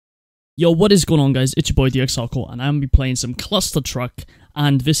Yo, what is going on, guys? It's your boy DxHardCore, and I'm gonna be playing some ClusterTruck,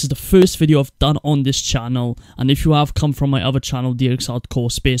 and this is the first video I've done on this channel. And if you have come from my other channel,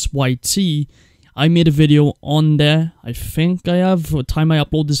 DxHardCore space YT, I made a video on there. I think I have. By the time I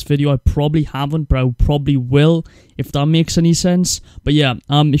upload this video, I probably haven't, but I probably will, if that makes any sense. But yeah,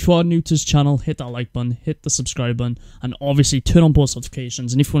 if you are new to this channel, hit that like button, hit the subscribe button, and obviously turn on post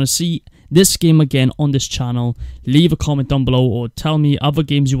notifications. And if you want to see this game again on this channel, leave a comment down below, or tell me other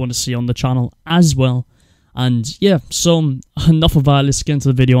games you want to see on the channel as well. And yeah, so enough of that, let's get into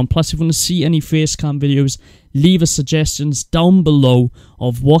the video. And plus, if you want to see any facecam videos, leave us suggestions down below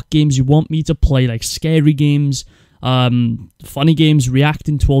of what games you want me to play, like scary games, funny games,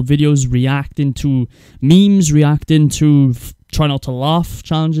 reacting to old videos, reacting to memes, reacting to try not to laugh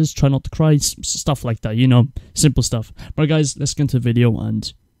challenges, try not to cry, stuff like that, you know, simple stuff. But guys, let's get into the video,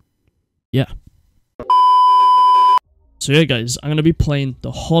 and yeah. So yeah, guys, I'm going to be playing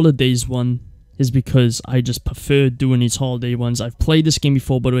the holidays one. Is because I just prefer doing these holiday ones. I've played this game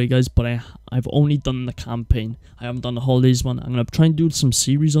before, by the way, guys, but I've only done the campaign. I haven't done the holidays one. I'm going to try and do some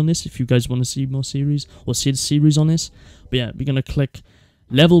series on this if you guys want to see more series, or see the series on this. But yeah, we're going to click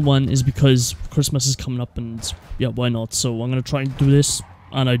level 1 is because Christmas is coming up, and yeah, why not? So I'm going to try and do this,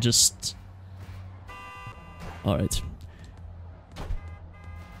 and I just... Alright.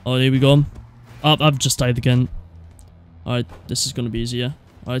 Oh, there we go. Oh, I've just died again. Alright, this is going to be easier.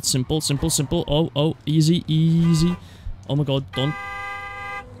 Alright, simple, simple, simple. Oh, easy, easy. Oh my god, don't.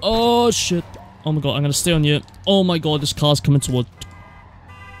 Oh, shit. Oh my god, I'm gonna stay on you. Oh my god, this car's coming toward.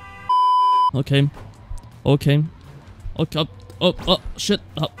 Okay. Okay. Okay. Oh, shit.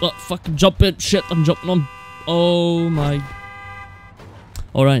 Fucking jump it. Shit, I'm jumping on. Oh my.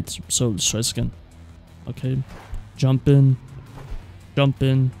 Alright, so let's try this again. Okay. Jump in. Jump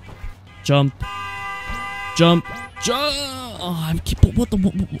in. Jump. Jump. Jump. Oh, I keep. What the?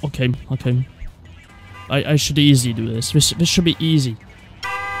 Okay, okay. I should easily do this. This should be easy.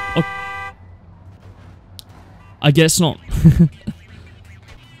 Oh. I guess not.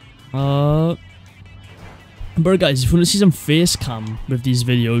 But guys, if you want to see some face cam with these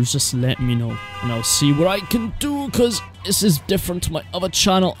videos, just let me know, and I'll see what I can do. Cause this is different to my other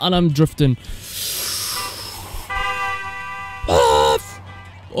channel, and I'm drifting.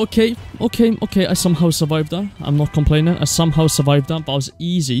 Okay, I somehow survived that. I'm not complaining. I somehow survived that. That was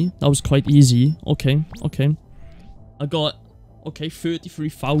easy. That was quite easy. Okay. I got,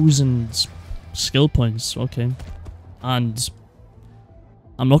 33,000 skill points. Okay. And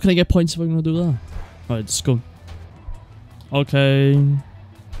I'm not gonna get points if I'm gonna do that. Alright, let's go. Okay.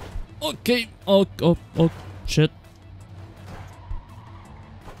 Oh, shit.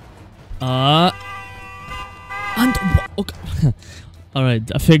 And, okay.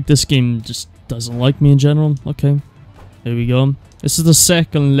 Alright, I think this game just doesn't like me in general. Okay, here we go. This is the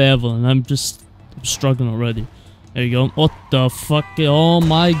second level, and I'm struggling already. There you go. What the fuck? Oh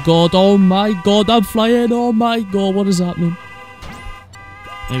my god, I'm flying. Oh my god, what is happening?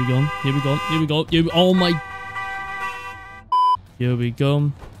 There we go, here we go. Oh my. Here we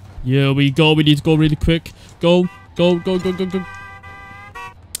go. We need to go really quick. Go.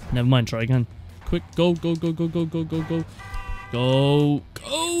 Never mind, try again. Quick, go. Go.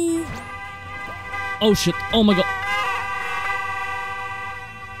 Oh shit. Oh my god.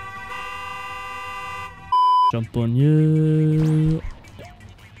 Jump on you.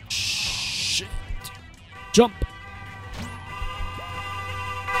 Shit. Jump.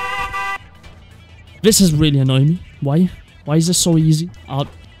 This is really annoying me. Why? Why is this so easy?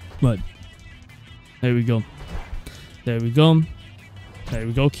 Right. There we go.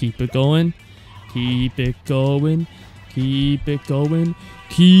 Keep it going. Keep it going.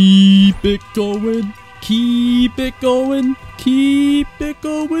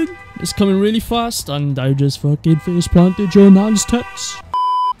 It's coming really fast, and I just fucking face planted your nan's tits.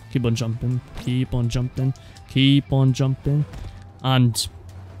 Keep on jumping. And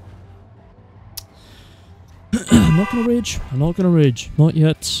I'm not gonna rage. Not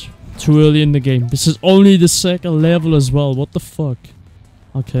yet. Too early in the game. This is only the second level as well. What the fuck?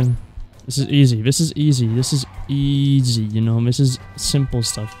 Okay. This is easy, you know, this is simple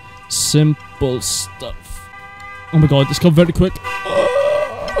stuff. Oh my god, this come very quick.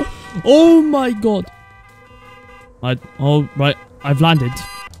 Oh my god. Right, I've landed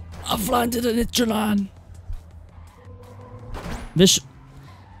in it, Jalan. I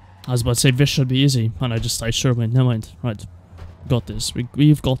was about to say this should be easy, and I sure went. Never mind. Right, got this.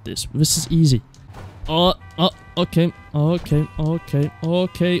 We've got this. This is easy. Okay. Oh,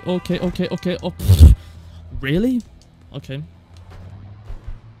 really? Okay.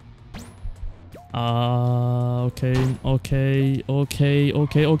 Okay. Right.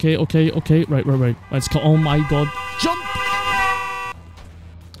 Let's go. Oh my god. Jump!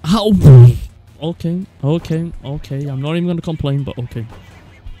 How? Okay. I'm not even gonna complain, but okay.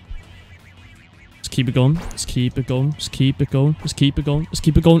 Let's keep it going. Let's keep it going. Shit.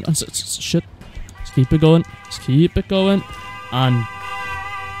 Let's keep it going. And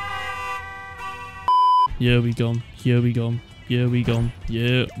here we go.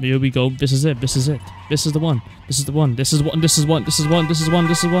 This is it. This is the one.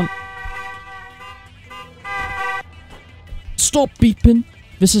 Stop beeping.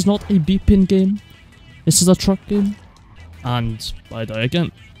 This is not a beeping game. This is a truck game. And I die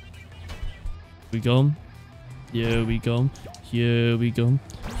again. Here we go.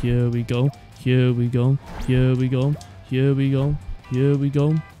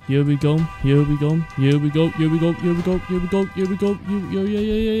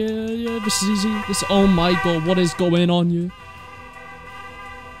 This is easy. Oh my god, what is going on here?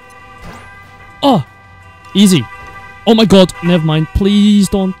 Oh, easy. Oh my god, never mind. Please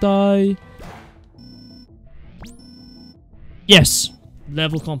don't die. Yes,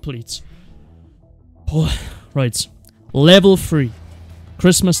 level complete. Oh, right, level 3.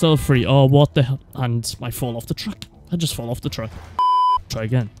 Christmas level 3. Oh, what the hell? And I fall off the truck. I just fall off the truck. Try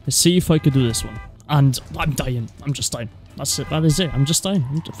again. Let's see if I could do this one. And I'm dying. I'm just dying. That's it. That is it. I'm just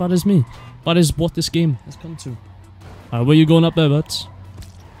dying. That is me. That is what this game has come to. Alright, where are you going up there, bud?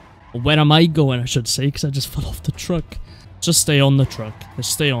 Where am I going, I should say, because I just fell off the truck. Just stay on the truck.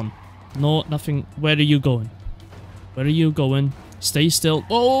 Just stay on. No, nothing. Where are you going? Stay still.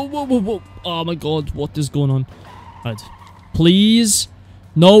 Oh, whoa. Oh my god, what is going on? Right. Please.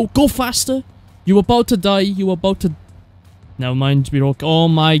 No, go faster. You were about to die. Never mind, we're okay. Oh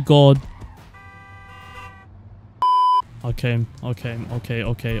my god. Okay. I'm gonna.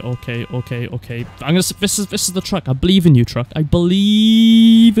 This is the truck. I believe in you, truck. I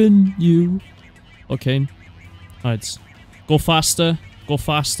believe in you. Okay. Alright. Go faster. Oh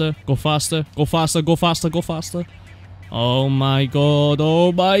my god.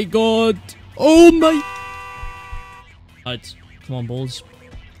 Alright. Come on, balls.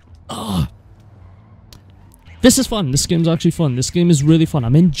 Ah. This is fun. This game's actually fun. This game is really fun.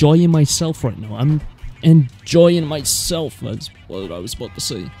 I'm enjoying myself right now. That's what I was about to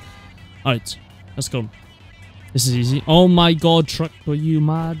say. Alright, let's go. This is easy. Oh my god, truck, are you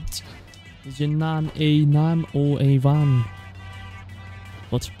mad? Is your nan a nan or a van?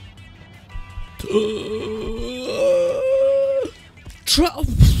 What? Truck!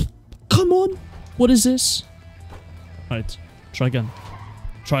 Come on! What is this? Alright, try again.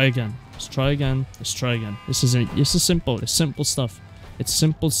 Let's try again. This is simple. It's simple stuff.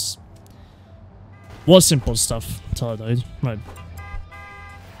 Was simple stuff until I died. Right.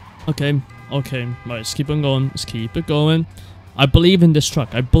 Okay. Right, let's keep on going. I believe in this truck.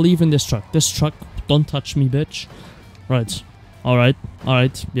 This truck, don't touch me, bitch. Right. Alright.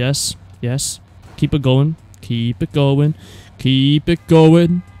 Yes. Keep it going.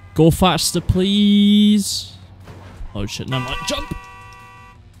 Go faster, please. Oh shit, never mind. Jump!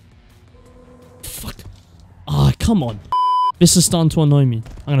 Fuck. Ah, come on. This is starting to annoy me.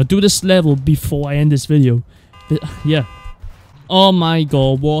 I'm gonna do this level before I end this video. Yeah. Oh my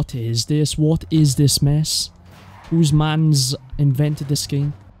god, what is this? What is this mess? Whose man's invented this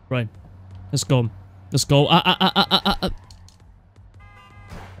game? Right. Let's go.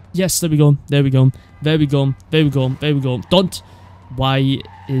 Yes, there we go. Don't. Why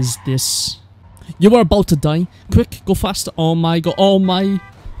is this? You are about to die. Quick, go faster. Oh my god.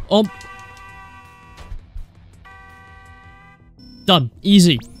 Done.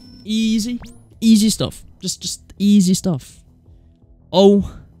 Easy stuff. Just easy stuff.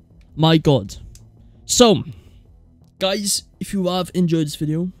 Oh my god. So, guys, if you have enjoyed this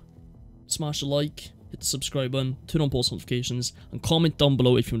video, smash a like, hit the subscribe button, turn on post notifications, and comment down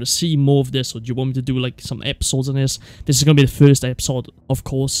below if you want to see more of this, or do you want me to do like some episodes on this. This is going to be the first episode, of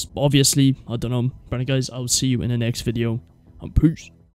course. Obviously, I don't know. But guys, I'll see you in the next video. And peace.